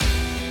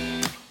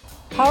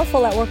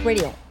Powerful at Work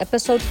Radio,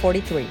 episode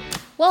 43.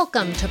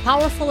 Welcome to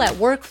Powerful at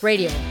Work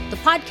Radio, the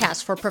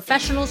podcast for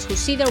professionals who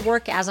see their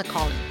work as a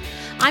calling.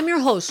 I'm your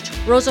host,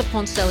 Rosa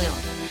Ponce de Leon,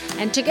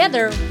 and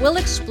together we'll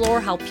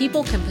explore how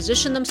people can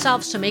position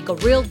themselves to make a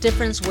real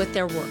difference with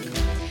their work.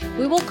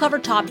 We will cover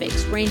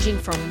topics ranging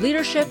from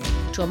leadership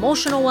to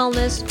emotional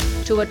wellness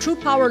to what true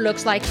power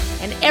looks like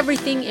and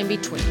everything in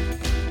between.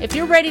 If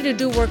you're ready to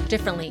do work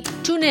differently,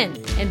 tune in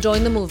and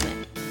join the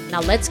movement. Now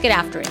let's get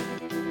after it.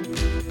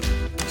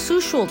 Sue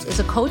Schultz is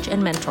a coach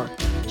and mentor.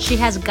 She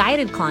has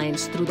guided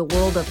clients through the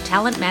world of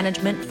talent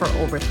management for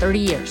over 30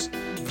 years.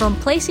 From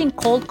placing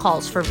cold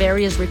calls for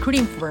various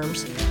recruiting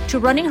firms to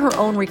running her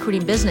own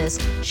recruiting business,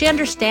 she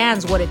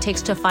understands what it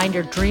takes to find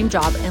your dream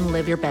job and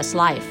live your best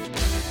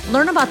life.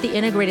 Learn about the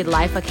Integrated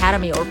Life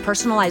Academy or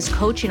personalized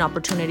coaching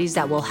opportunities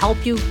that will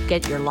help you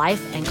get your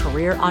life and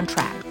career on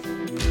track.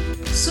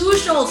 Sue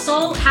Schultz,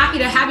 so happy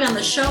to have you on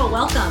the show.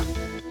 Welcome.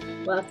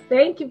 Well,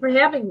 thank you for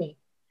having me.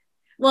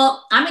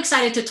 Well, I'm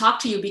excited to talk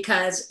to you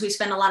because we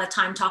spend a lot of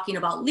time talking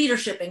about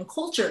leadership and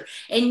culture,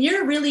 and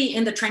you're really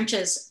in the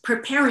trenches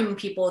preparing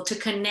people to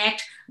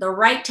connect the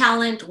right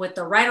talent with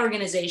the right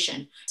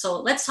organization. So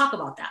let's talk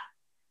about that.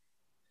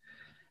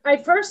 I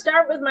first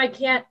start with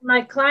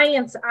my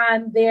clients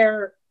on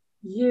their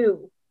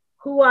you.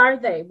 Who are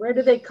they? Where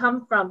do they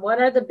come from?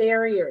 What are the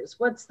barriers?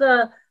 What's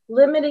the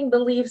limiting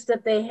beliefs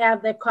that they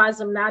have that cause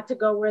them not to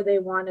go where they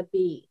want to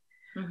be?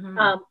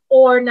 Mm-hmm.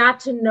 Or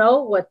not to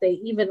know what they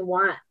even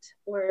want,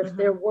 or if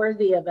they're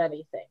worthy of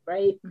anything,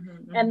 right?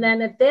 Mm-hmm. And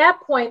then at that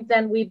point,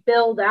 then we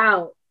build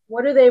out,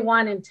 what do they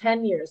want in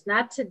 10 years?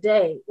 Not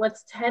today.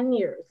 What's 10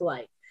 years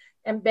like?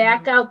 And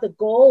back out the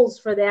goals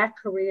for that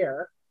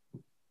career,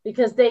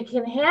 because they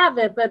can have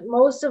it, but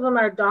most of them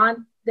are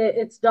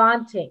it's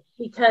daunting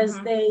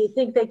because they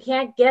think they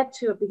can't get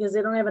to it because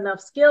they don't have enough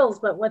skills.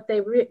 But what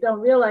they don't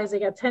realize, they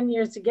got 10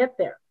 years to get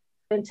there.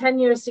 And 10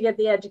 years to get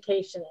the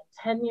education,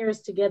 and 10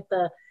 years to get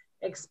the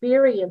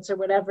experience or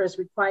whatever is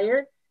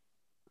required.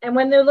 And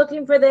when they're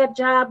looking for that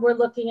job, we're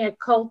looking at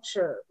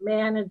culture,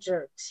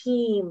 manager,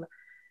 team.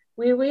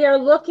 We are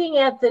looking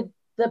at the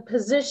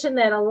position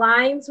that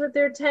aligns with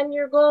their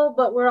 10-year goal,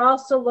 but we're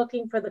also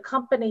looking for the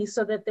company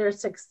so that they're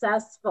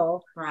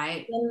successful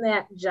in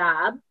that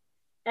job.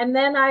 And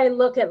then I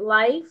look at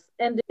life,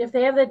 and if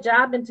they have the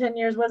job in 10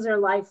 years, what does their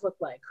life look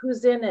like?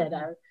 Who's in it?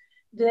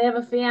 Do they have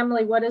a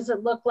family? What does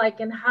it look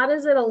like? And how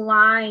does it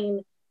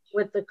align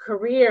with the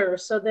career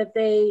so that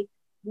they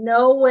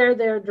know where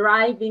they're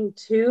driving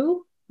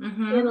to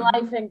in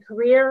life and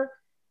career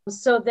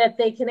so that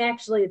they can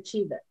actually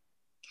achieve it?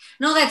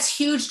 No, that's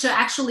huge to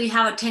actually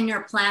have a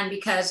 10-year plan,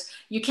 because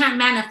you can't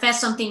manifest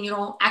something you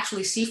don't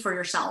actually see for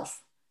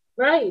yourself.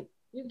 Right.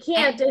 You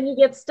can't, and you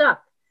get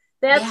stuck.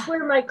 That's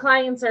where my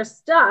clients are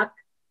stuck.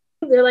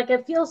 They're like,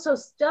 I feel so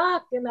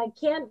stuck and I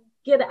can't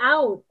get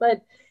out.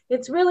 But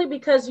it's really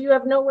because you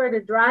have nowhere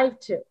to drive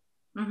to.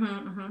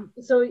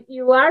 So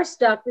you are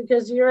stuck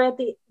because you're at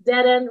the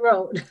dead end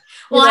road.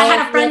 Well, I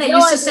had a friend that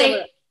used to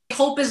say,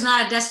 hope is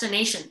not a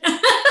destination.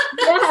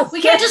 Yes,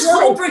 we can't just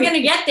hope we're going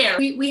to get there.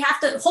 We have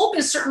to, hope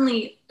is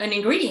certainly an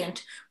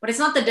ingredient, but it's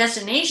not the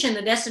destination.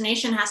 The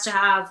destination has to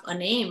have a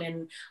name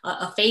and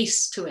a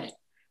face to it.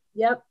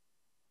 Yep.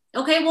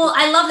 Okay, well,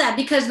 I love that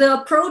because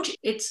the approach,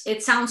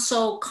 it sounds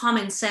so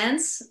common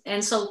sense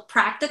and so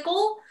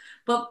practical.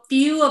 But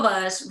few of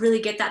us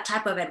really get that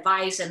type of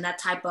advice and that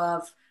type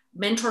of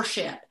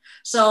mentorship.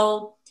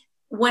 So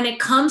when it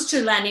comes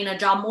to landing a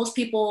job, most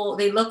people,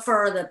 they look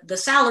for the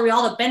salary,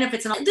 all the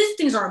benefits, and these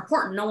things are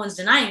important. No one's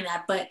denying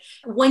that. But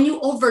when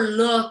you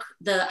overlook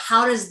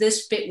how does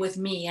this fit with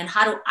me and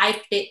how do I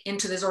fit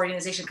into this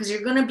organization? Because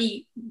you're going to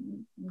be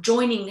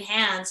joining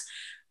hands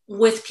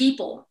with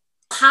people.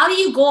 How do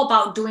you go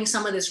about doing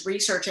some of this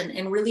research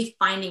and really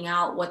finding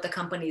out what the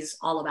company is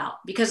all about?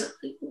 Because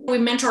we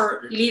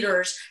mentor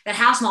leaders that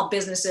have small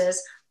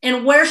businesses,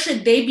 and where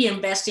should they be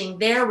investing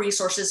their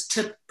resources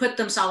to put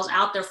themselves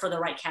out there for the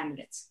right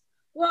candidates?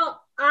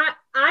 Well,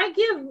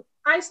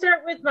 I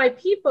start with my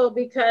people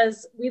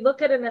because we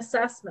look at an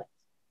assessment.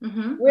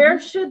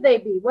 Where should they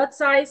be? What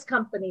size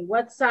company?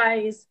 What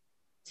size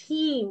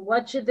team?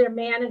 What should their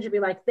manager be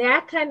like?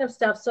 That kind of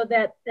stuff.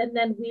 And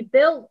then we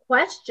build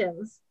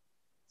questions.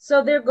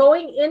 So they're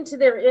going into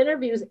their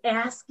interviews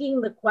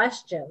asking the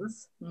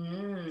questions.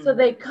 So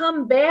they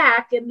come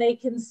back and they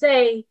can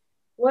say,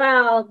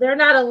 well, they're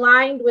not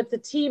aligned with the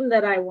team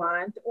that I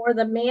want, or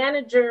the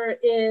manager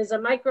is a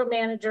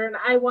micromanager and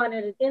I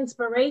wanted an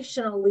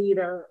inspirational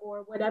leader,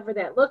 or whatever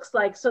that looks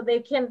like. So they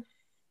can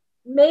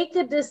make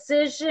a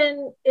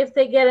decision if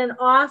they get an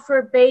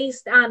offer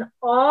based on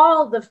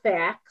all the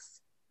facts.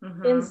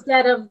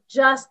 Instead of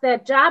just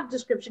that job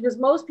description, because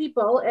most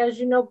people, as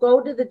you know, go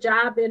to the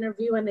job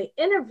interview and they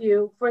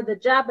interview for the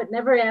job, but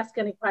never ask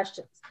any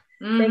questions.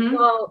 They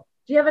go,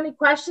 do you have any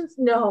questions?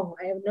 No,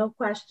 I have no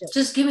questions.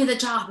 Just give me the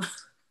job.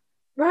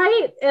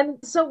 Right. And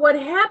so what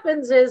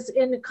happens is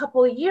in a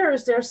couple of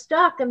years, they're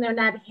stuck and they're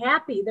not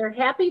happy. They're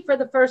happy for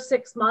the first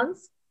 6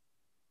 months.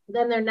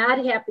 Then they're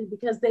not happy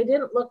because they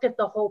didn't look at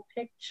the whole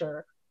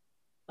picture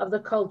of the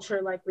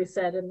culture, like we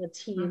said, and the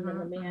team and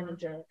the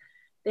manager.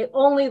 They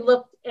only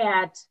looked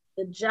at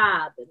the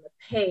job and the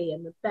pay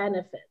and the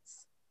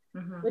benefits,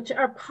 which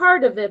are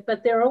part of it,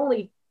 but they're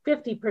only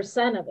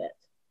 50% of it.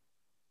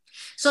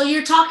 So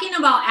you're talking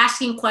about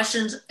asking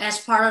questions as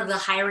part of the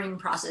hiring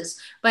process,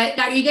 but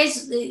are you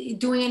guys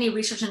doing any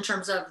research in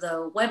terms of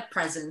the web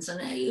presence,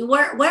 and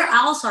where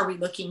else are we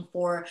looking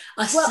for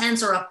a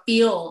sense or a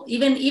feel,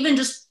 even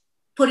just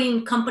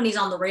putting companies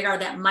on the radar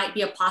that might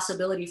be a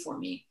possibility for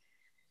me?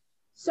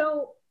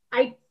 So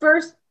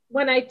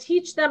when I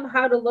teach them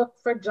how to look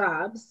for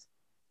jobs,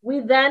 we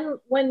then,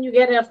 when you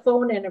get a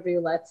phone interview,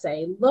 let's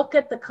say, look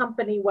at the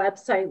company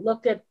website,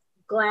 look at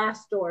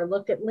Glassdoor,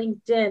 look at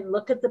LinkedIn,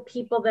 look at the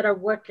people that are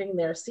working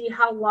there, see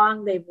how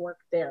long they've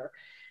worked there.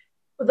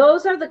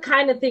 Those are the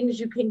kind of things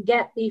you can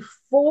get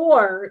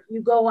before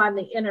you go on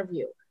the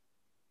interview.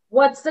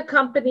 What's the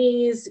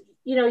company's,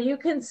 you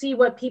can see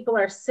what people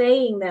are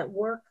saying that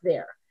work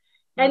there.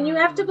 And you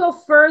have to go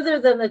further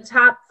than the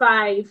top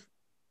 5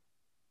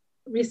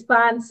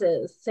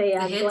 responses, say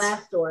on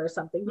Glassdoor or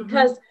something,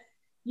 because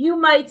you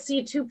might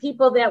see 2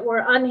 people that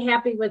were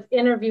unhappy with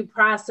interview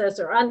process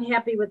or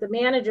unhappy with the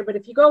manager. But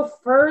if you go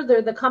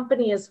further, the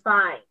company is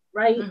fine,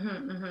 right?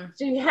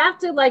 So you have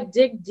to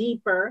dig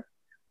deeper,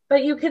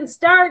 but you can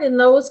start in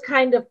those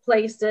kind of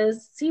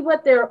places, see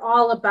what they're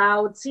all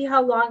about, see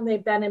how long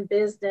they've been in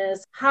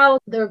business, how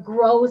their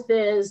growth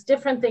is,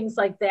 different things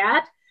like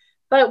that.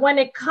 But when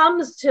it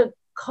comes to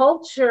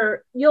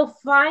culture, you'll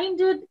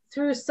find it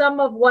through some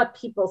of what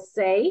people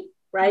say,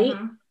 right?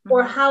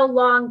 Or how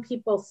long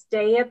people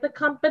stay at the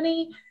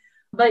company.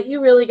 But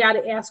you really got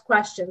to ask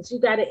questions. You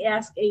got to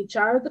ask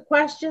HR the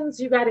questions.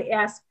 You got to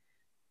ask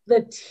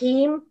the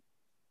team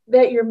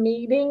that you're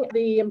meeting,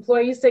 the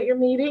employees that you're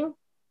meeting,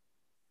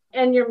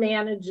 and your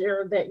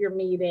manager that you're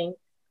meeting,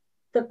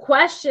 the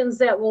questions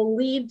that will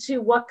lead to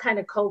what kind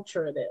of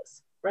culture it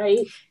is,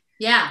 right?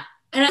 Yeah.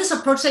 And this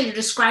approach that you're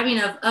describing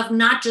of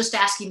not just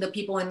asking the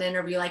people in the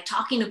interview, like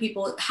talking to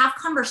people, have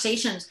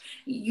conversations.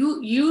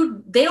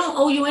 They don't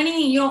owe you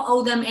anything. You don't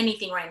owe them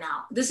anything right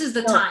now. This is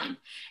the time.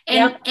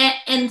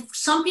 And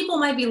some people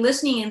might be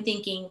listening and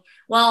thinking,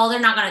 well, they're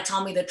not going to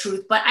tell me the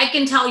truth. But I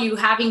can tell you,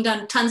 having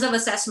done tons of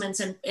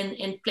assessments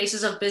in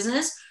places of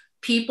business,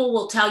 people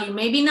will tell you,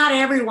 maybe not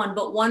everyone,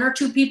 but 1 or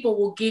 2 people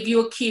will give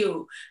you a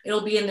cue. It'll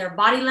be in their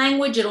body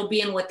language. It'll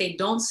be in what they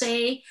don't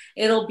say.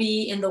 It'll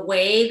be in the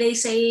way they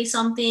say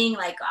something,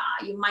 like,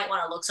 you might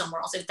want to look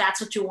somewhere else. If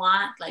that's what you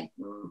want,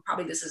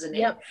 probably this isn't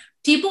it.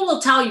 People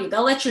will tell you,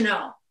 they'll let you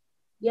know.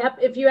 Yep.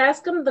 If you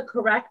ask them the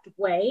correct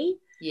way.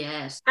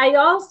 Yes. I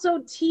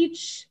also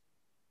teach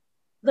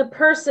the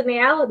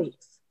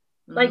personalities,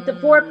 like the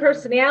 4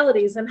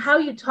 personalities and how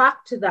you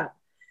talk to them.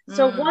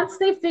 So once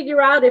they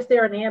figure out if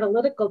they're an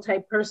analytical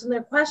type person,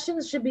 their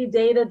questions should be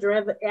data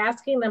driven,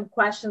 asking them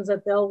questions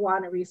that they'll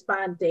want to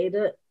respond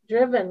data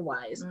driven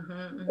wise.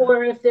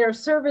 Or if they're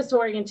service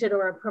oriented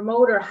or a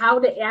promoter, how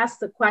to ask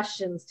the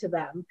questions to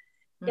them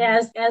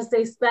as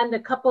they spend a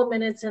couple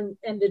minutes and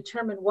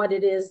determine what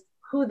it is,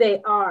 who they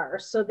are,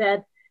 so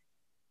that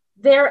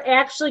they're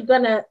actually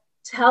going to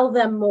tell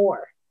them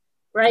more,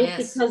 right?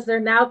 Yes. Because they're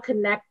now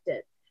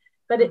connected.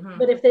 But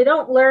if they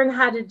don't learn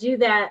how to do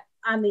that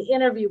on the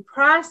interview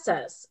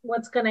process,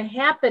 what's going to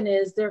happen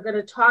is they're going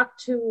to talk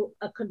to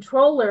a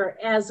controller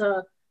as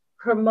a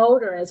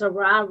promoter, as a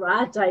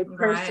rah-rah type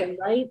person,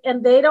 right?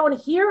 And they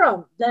don't hear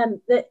them.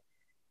 Then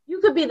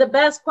you could be the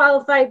best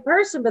qualified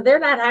person, but they're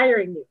not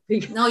hiring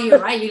you. No, you're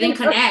right. You didn't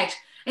connect.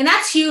 And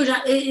that's huge.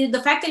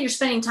 The fact that you're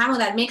spending time with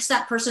that makes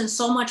that person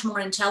so much more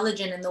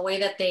intelligent in the way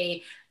that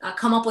they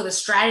come up with a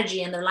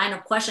strategy and their line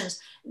of questions.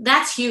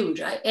 That's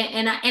huge.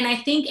 And I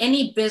think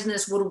any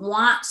business would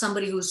want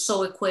somebody who's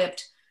so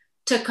equipped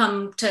to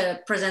come to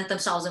present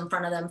themselves in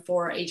front of them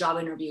for a job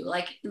interview.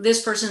 Like,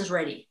 this person's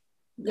ready.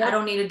 Yep. I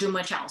don't need to do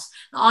much else.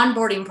 The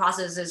onboarding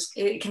process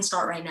it can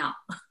start right now.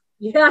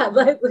 Yeah,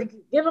 like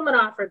give them an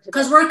offer.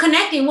 Because we're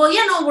connecting. Well,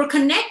 we're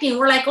connecting.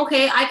 We're like,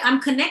 okay, I'm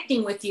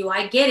connecting with you.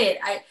 I get it.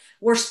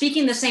 We're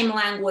speaking the same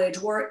language.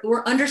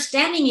 We're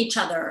understanding each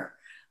other.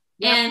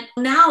 Yep.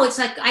 And now it's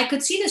like, I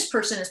could see this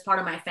person as part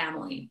of my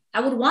family.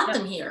 I would want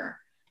them here.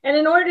 And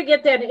in order to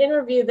get that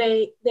interview,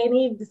 they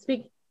need to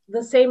speak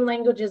the same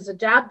language as a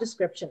job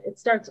description. It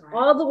starts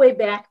all the way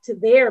back to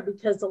there,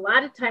 because a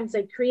lot of times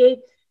they create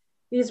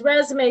these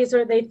resumes,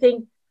 or they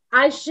think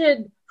I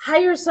should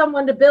hire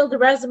someone to build a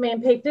resume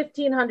and pay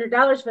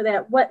 $1,500 for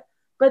that.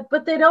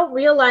 But they don't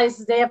realize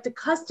they have to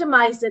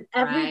customize it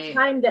every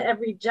time to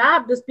every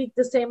job to speak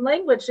the same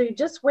language. So you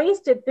just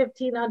wasted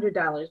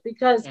 $1,500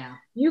 because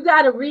you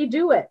got to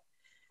redo it.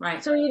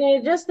 Right. So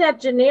just that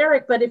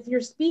generic. But if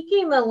you're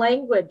speaking the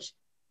language,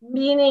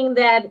 meaning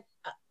that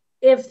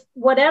if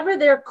whatever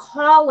they're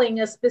calling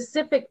a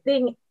specific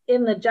thing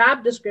in the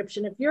job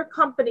description, if your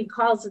company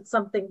calls it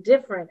something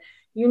different,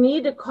 you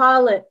need to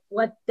call it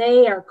what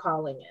they are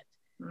calling it.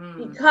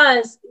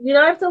 Because you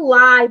don't have to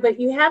lie, but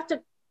you have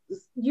to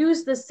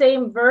use the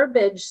same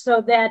verbiage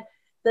so that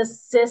the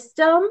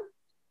system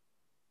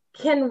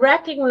can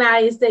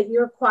recognize that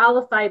you're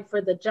qualified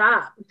for the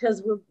job.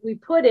 Because we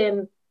put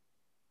in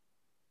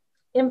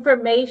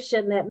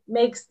information that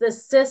makes the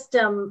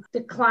system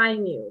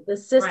decline you, the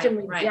system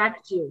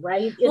reject you,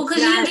 right? Well,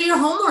 because you didn't do your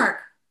homework.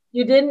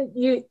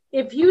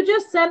 If you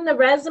just send the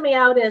resume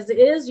out as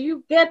is,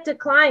 you get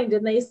declined.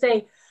 And they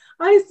say,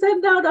 I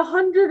send out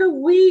 100 a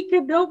week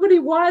and nobody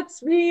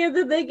wants me. And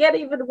then they get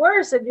even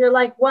worse. And you're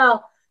like,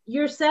 well,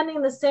 you're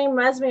sending the same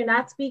resume, you're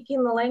not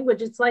speaking the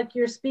language. It's like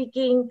you're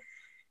speaking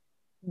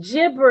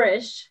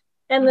gibberish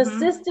and the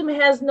system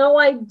has no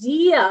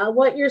idea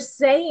what you're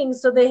saying.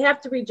 So they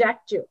have to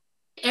reject you.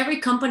 Every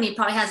company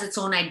probably has its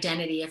own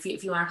identity. If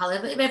you want to call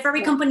it, if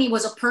every company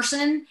was a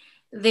person,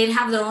 they'd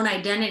have their own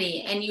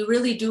identity. And you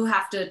really do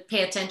have to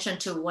pay attention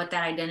to what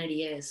that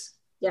identity is.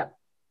 Yeah.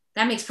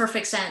 That makes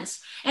perfect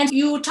sense. And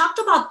you talked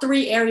about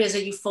 3 areas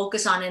that you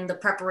focus on in the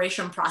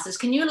preparation process.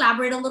 Can you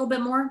elaborate a little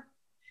bit more?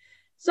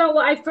 So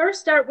I first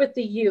start with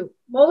the you.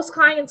 Most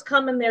clients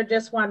come and they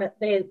just want to,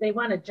 they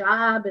want a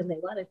job and they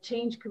want to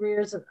change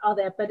careers and all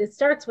that, but it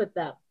starts with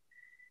them.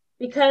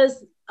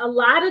 Because a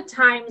lot of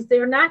times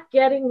they're not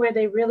getting where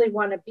they really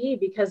want to be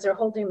because they're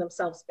holding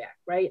themselves back,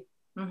 right?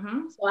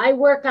 So I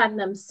work on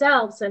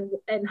themselves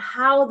and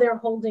how they're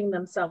holding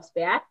themselves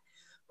back.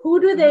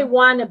 Who do they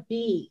want to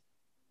be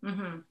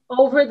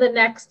over the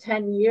next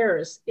 10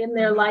 years in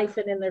their life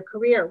and in their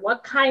career?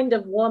 What kind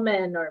of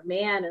woman or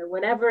man or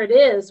whatever it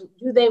is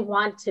do they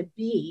want to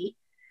be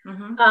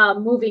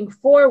moving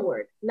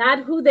forward?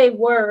 Not who they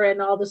were and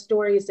all the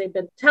stories they've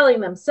been telling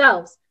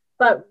themselves,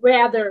 but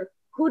rather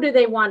who do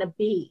they want to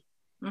be?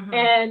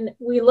 And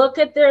we look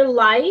at their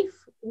life.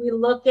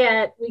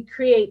 We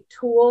create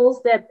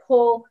tools that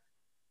pull,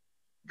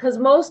 because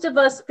most of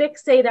us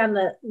fixate on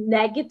the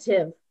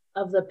negative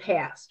of the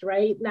past,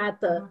 right?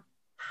 Not the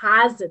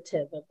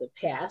positive of the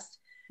past.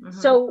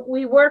 So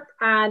we work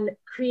on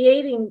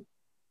creating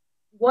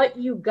what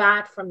you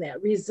got from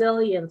that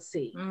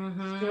resiliency,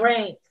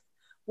 strength.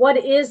 What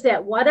is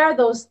that? What are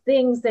those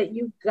things that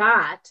you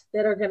got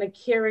that are going to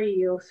carry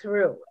you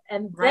through?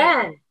 And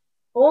then,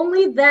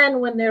 only then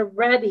when they're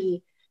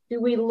ready, do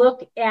we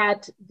look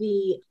at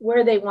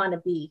where they want to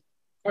be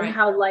and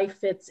how life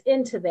fits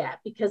into that,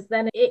 because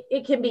then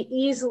it can be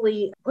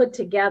easily put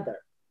together.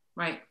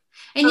 Right.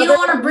 And you don't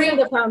want to bring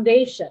the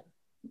foundation.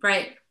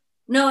 Right.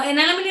 No, and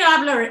then let me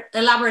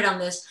elaborate on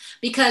this,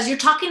 because you're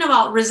talking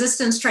about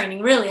resistance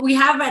training. Really, we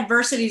have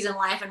adversities in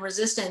life and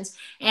resistance,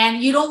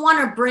 and you don't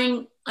want to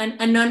bring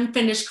an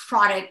unfinished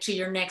product to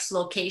your next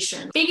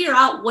location. Figure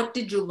out, what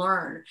did you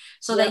learn,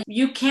 so that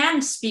you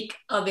can speak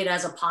of it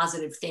as a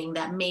positive thing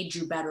that made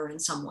you better in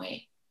some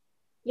way.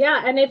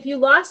 Yeah. And if you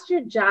lost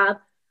your job,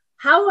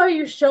 how are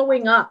you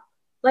showing up?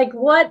 Like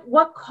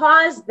what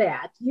caused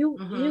that? You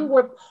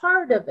were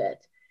part of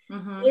it.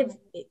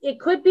 It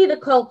could be the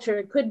culture,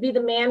 it could be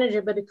the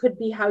manager, but it could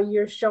be how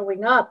you're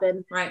showing up.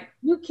 And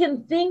you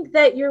can think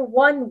that you're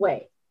one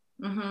way,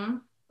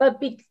 but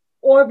be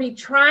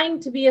trying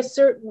to be a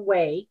certain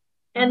way.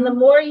 And the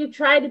more you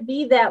try to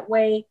be that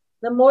way,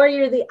 the more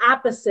you're the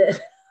opposite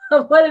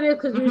of what it is,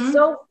 because you're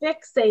so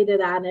fixated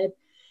on it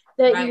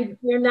that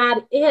you're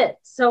not it.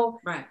 So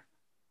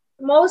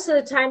most of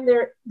the time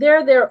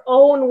they're their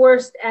own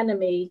worst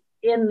enemy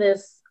in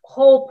this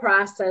whole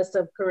process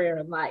of career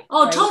and life.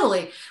 Oh,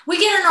 totally. We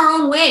get in our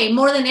own way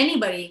more than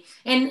anybody.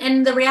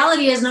 And the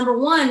reality is, number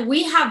one,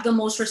 we have the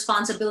most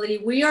responsibility.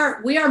 We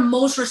are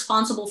most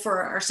responsible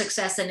for our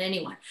success than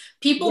anyone.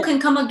 People can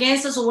come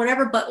against us or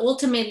whatever, but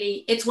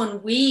ultimately it's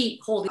when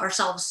we hold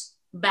ourselves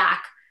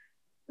back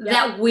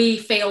that we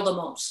fail the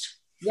most.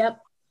 Yep.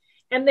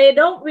 And they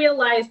don't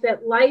realize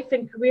that life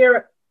and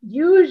career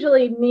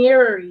usually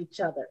mirror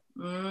each other.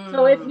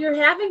 So if you're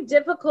having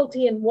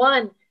difficulty in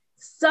one,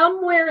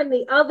 somewhere in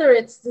the other,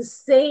 it's the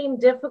same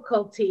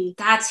difficulty.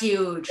 That's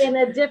huge. In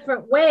a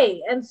different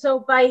way. And so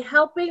by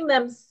helping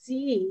them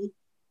see,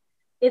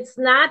 it's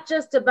not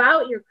just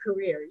about your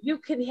career. You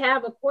could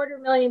have a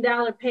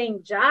 $250,000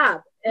 paying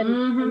job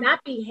and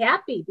not be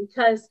happy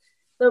because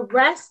the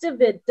rest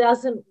of it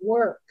doesn't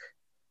work,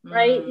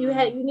 right? You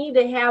need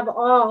to have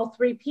all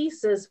 3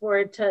 pieces for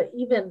it to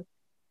even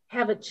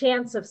have a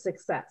chance of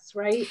success,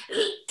 right?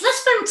 Let's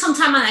spend some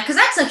time on that, because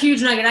that's a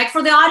huge nugget. Like,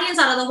 for the audience,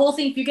 out of the whole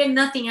thing, if you get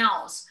nothing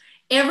else,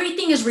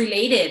 everything is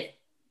related.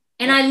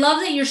 And I love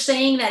that you're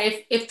saying that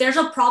if there's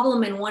a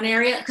problem in one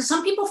area, because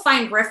some people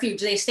find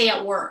refuge, they stay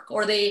at work,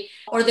 or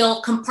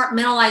they'll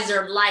compartmentalize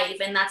their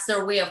life, and that's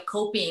their way of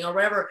coping or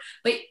whatever.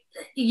 But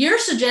you're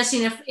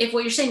suggesting, if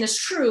what you're saying is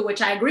true,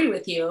 which I agree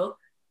with you,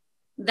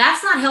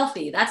 that's not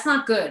healthy. That's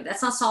not good.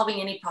 That's not solving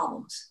any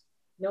problems.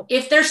 Nope.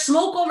 If there's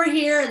smoke over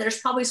here, there's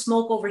probably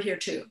smoke over here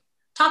too.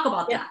 Talk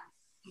about that.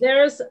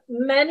 There's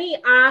many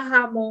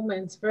aha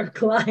moments for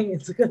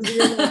clients,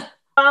 because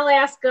I'll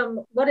ask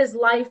them, what has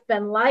life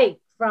been like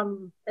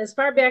from as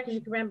far back as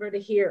you can remember to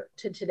here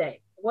to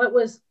today? What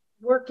was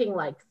working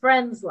like,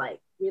 friends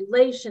like,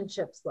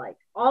 relationships like,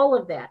 all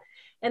of that.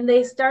 And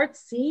they start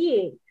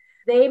seeing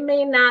they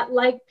may not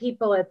like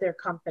people at their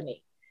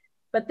company,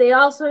 but they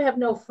also have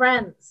no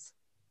friends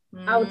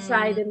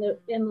outside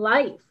in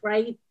life,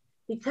 right?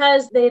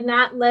 because they're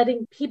not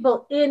letting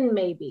people in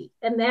maybe.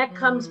 And that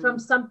comes from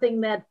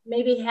something that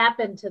maybe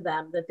happened to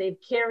them that they've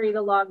carried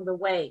along the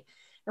way.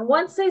 And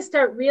once they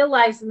start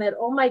realizing that,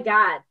 oh my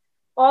God,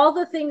 all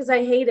the things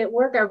I hate at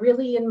work are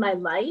really in my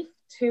life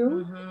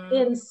too,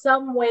 in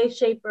some way,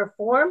 shape, or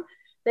form,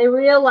 they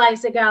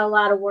realize they got a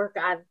lot of work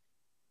on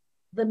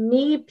the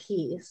me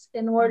piece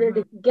in order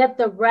to get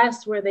the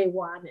rest where they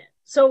want it.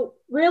 So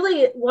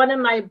really, one of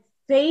my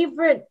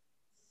favorite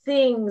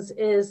things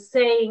is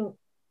saying,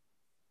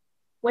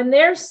 when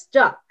they're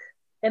stuck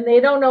and they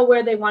don't know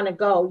where they want to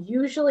go,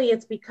 usually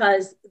it's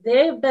because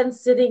they've been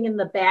sitting in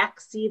the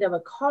back seat of a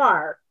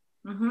car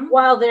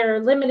while their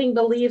limiting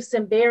beliefs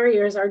and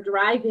barriers are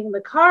driving the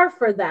car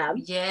for them.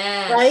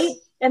 Yes. Right?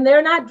 And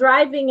they're not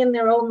driving in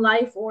their own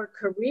life or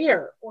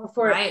career or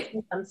for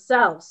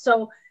themselves.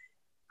 So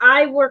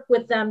I work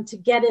with them to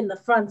get in the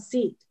front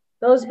seat.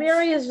 Those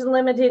barriers and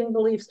limiting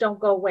beliefs don't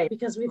go away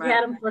because we've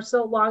had them for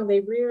so long.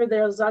 They rear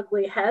those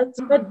ugly heads,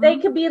 but they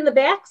could be in the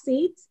back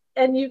seats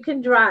and you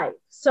can drive.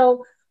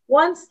 So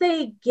once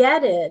they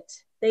get it,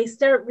 they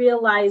start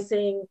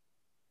realizing,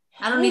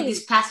 I don't need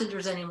these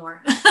passengers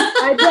anymore.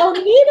 I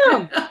don't need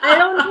them. I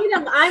don't need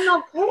them.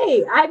 I'm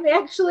okay.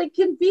 I actually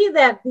can be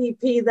that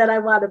VP that I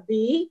want to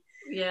be.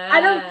 Yeah.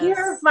 I don't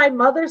care if my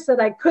mother said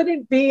I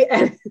couldn't be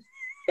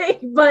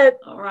anything but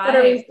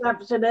a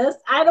receptionist.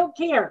 I don't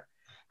care.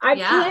 I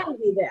can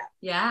be that.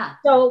 Yeah.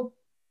 So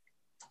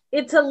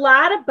it's a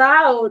lot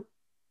about,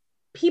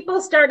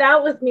 people start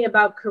out with me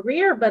about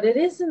career, but it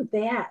isn't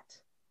that.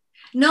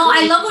 No,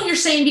 I love what you're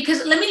saying,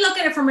 because let me look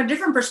at it from a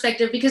different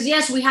perspective, because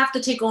yes, we have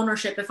to take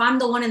ownership. If I'm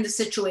the one in the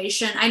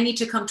situation, I need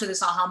to come to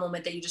this aha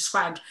moment that you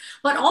described.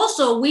 But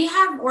also we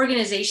have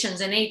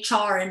organizations and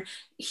HR and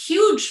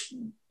huge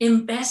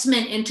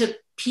investment into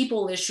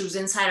people issues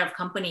inside of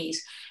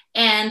companies.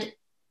 And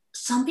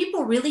some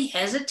people really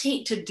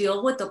hesitate to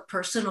deal with the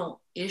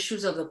personal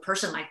issues of the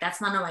person. Like,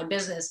 that's none of my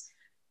business.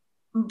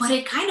 But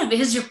it kind of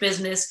is your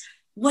business.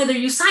 Whether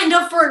you signed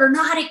up for it or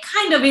not, it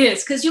kind of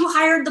is, because you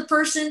hired the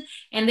person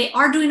and they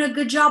are doing a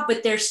good job,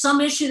 but there's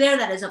some issue there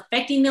that is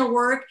affecting their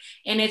work,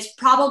 and it's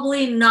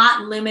probably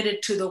not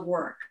limited to the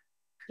work.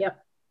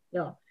 Yep.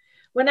 No.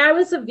 When I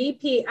was a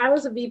VP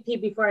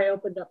before I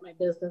opened up my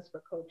business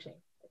for coaching.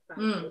 Like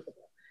 5 years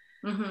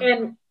ago.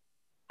 And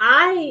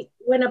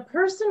when a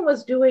person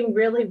was doing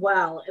really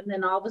well and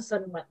then all of a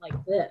sudden went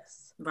like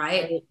this.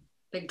 Right?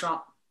 Big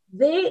drop.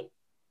 They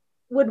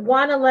would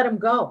want to let them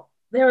go.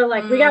 They were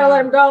like, we got to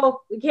let them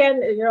go. We can't,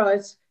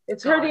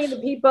 it's hurting the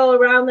people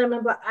around them.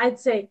 And I'd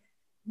say,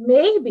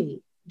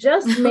 maybe,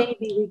 just maybe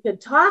we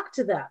could talk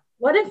to them.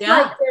 What if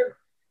like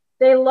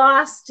they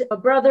lost a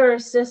brother or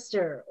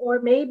sister, or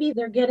maybe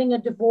they're getting a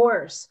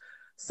divorce.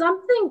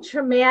 Something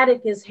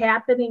traumatic is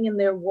happening in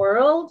their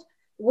world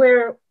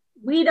where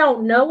we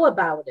don't know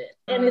about it.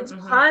 And it's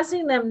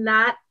causing them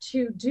not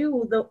to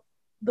do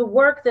the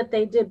work that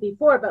they did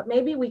before, but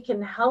maybe we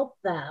can help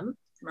them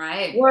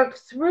work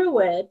through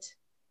it.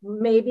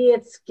 Maybe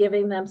it's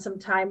giving them some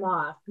time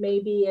off.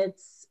 Maybe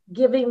it's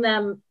putting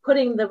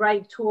the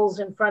right tools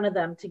in front of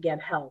them to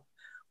get help.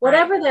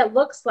 Whatever that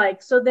looks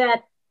like, so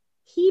that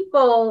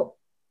people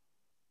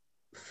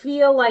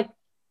feel like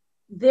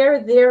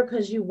they're there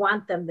because you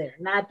want them there,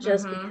 not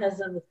just because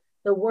of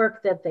the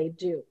work that they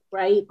do,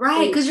 right?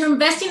 Right, because you're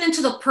investing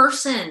into the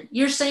person.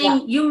 You're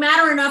saying you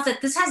matter enough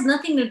that this has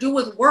nothing to do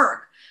with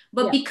work.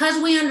 But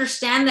because we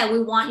understand that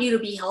we want you to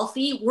be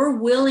healthy, we're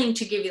willing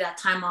to give you that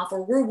time off,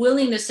 or we're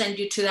willing to send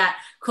you to that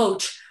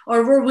coach,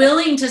 or we're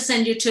willing to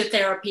send you to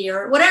therapy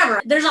or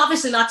whatever. There's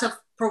obviously lots of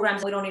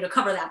programs. We don't need to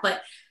cover that,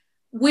 but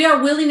we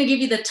are willing to give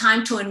you the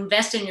time to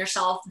invest in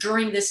yourself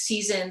during this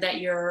season that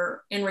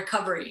you're in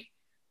recovery.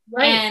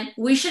 Right. And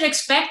we should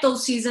expect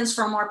those seasons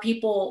from our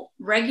people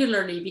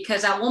regularly,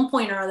 because at one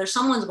point or other,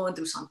 someone's going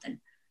through something.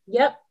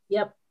 Yep.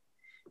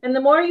 And the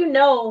more you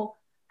know,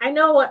 I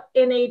know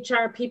in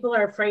HR, people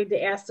are afraid to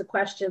ask the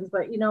questions,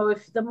 but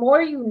if the more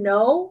you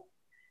know,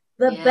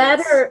 the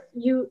better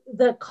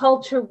the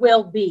culture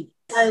will be.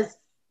 Because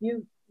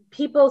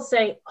people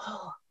say,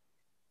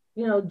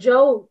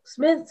 Joe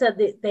Smith said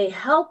that they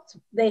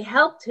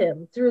helped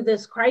him through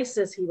this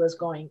crisis he was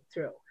going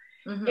through.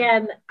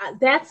 And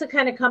that's the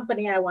kind of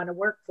company I want to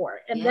work for.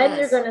 And then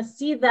you're going to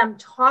see them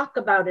talk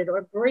about it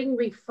or bring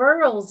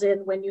referrals in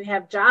when you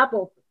have job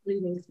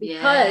openings,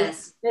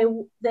 because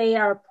they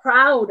are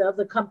proud of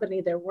the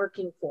company they're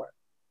working for.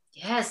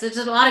 Yes, there's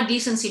a lot of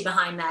decency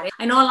behind that.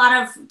 I know a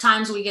lot of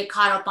times we get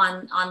caught up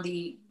on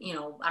the,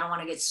 I don't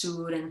want to get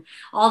sued and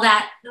all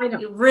that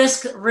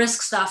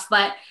risk stuff.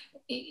 But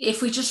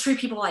if we just treat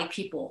people like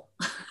people,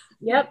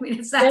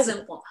 it's that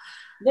simple.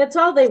 That's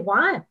all they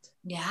want.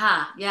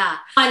 Yeah.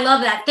 I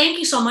love that. Thank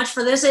you so much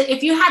for this.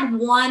 If you had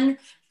one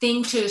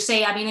thing to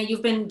say,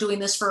 you've been doing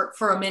this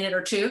for a minute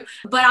or two,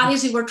 but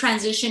obviously we're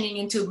transitioning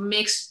into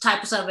mixed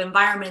types of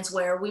environments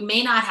where we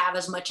may not have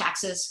as much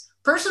access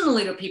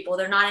personally to people.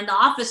 They're not in the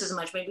office as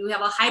much. Maybe we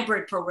have a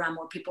hybrid program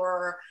where people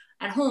are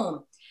at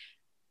home.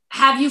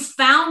 Have you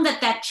found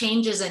that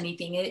changes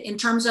anything in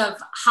terms of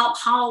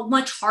how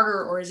much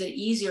harder, or is it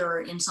easier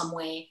in some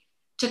way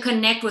to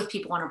connect with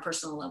people on a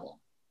personal level?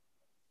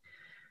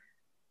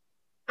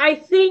 I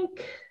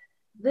think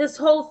this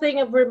whole thing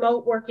of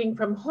remote working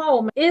from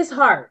home is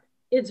hard.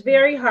 It's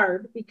very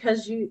hard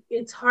because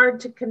it's hard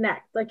to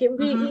connect. Like, it would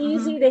be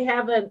easy to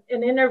have an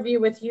interview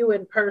with you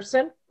in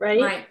person,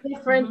 right?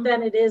 Different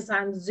than it is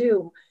on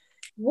Zoom.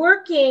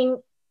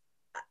 Working,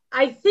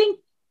 I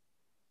think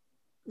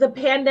the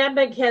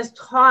pandemic has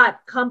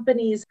taught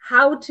companies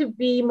how to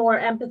be more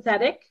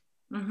empathetic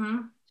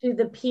to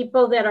the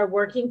people that are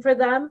working for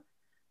them,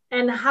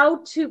 and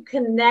how to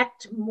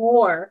connect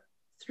more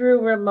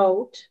through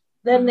remote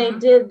than they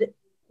did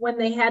when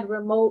they had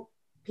remote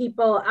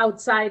people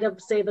outside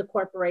of, say, the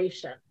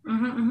corporation.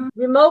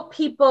 Remote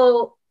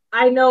people,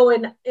 I know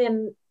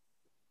in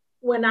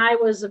when I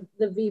was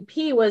the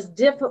VP,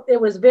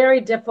 it was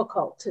very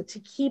difficult to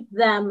keep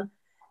them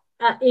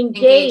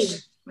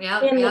engaged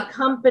in the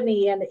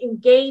company and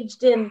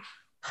engaged in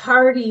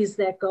parties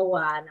that go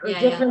on or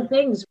different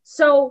things.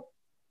 So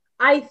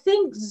I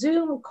think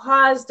Zoom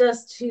caused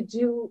us to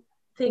do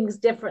things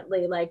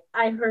differently. Like,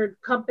 I heard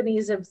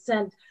companies have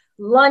sent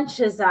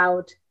lunches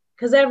out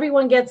because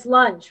everyone gets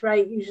lunch,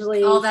 right?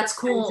 Usually, that's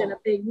cool, in a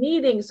big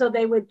meeting. So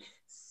they would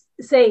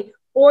say,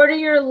 order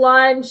your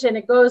lunch and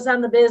it goes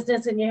on the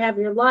business and you have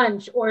your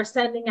lunch, or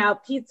sending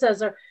out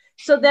pizzas, or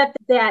so that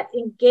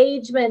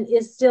engagement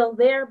is still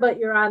there, but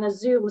you're on a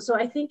Zoom. So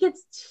I think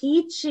it's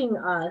teaching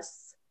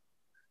us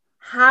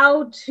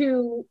how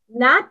to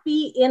not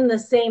be in the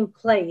same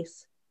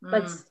place,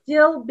 but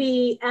still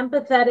be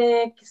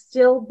empathetic,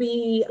 still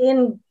be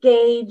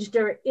engaged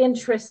or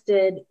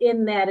interested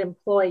in that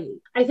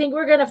employee. I think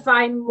we're going to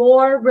find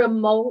more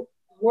remote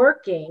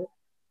working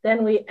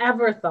than we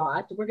ever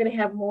thought. We're going to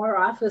have more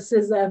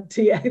offices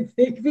empty, I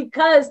think,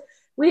 because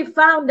we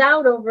found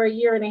out over a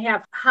year and a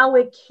half how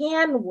it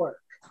can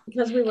work,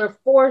 because we were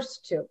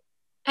forced to.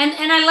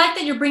 And I like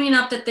that you're bringing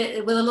up that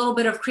with a little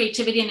bit of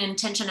creativity and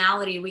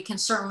intentionality, we can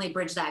certainly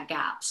bridge that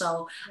gap.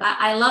 So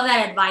I love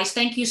that advice.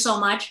 Thank you so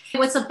much.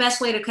 What's the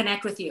best way to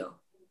connect with you?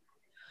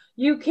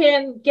 You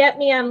can get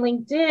me on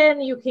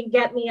LinkedIn. You can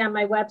get me on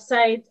my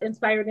website,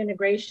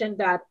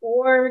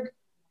 inspiredintegration.org.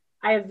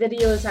 I have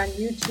videos on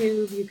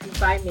YouTube. You can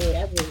find me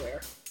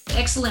everywhere.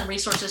 Excellent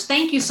resources.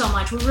 Thank you so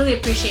much. We really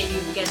appreciate you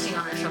guesting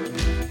on our show.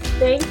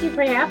 Thank you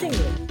for having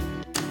me.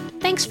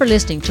 Thanks for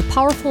listening to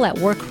Powerful at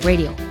Work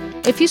Radio.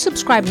 If you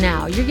subscribe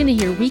now, you're going to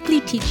hear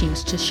weekly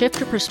teachings to shift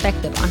your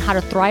perspective on how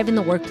to thrive in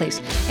the workplace,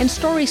 and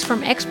stories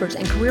from experts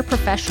and career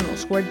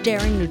professionals who are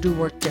daring to do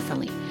work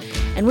differently.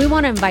 And we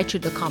want to invite you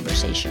to the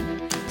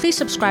conversation. Please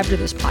subscribe to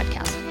this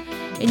podcast.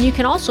 And you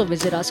can also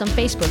visit us on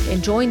Facebook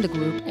and join the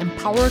group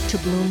Empower to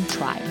Bloom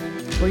Tribe,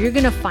 where you're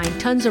going to find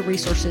tons of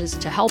resources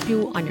to help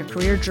you on your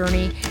career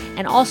journey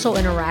and also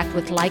interact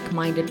with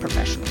like-minded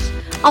professionals.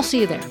 I'll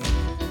see you there.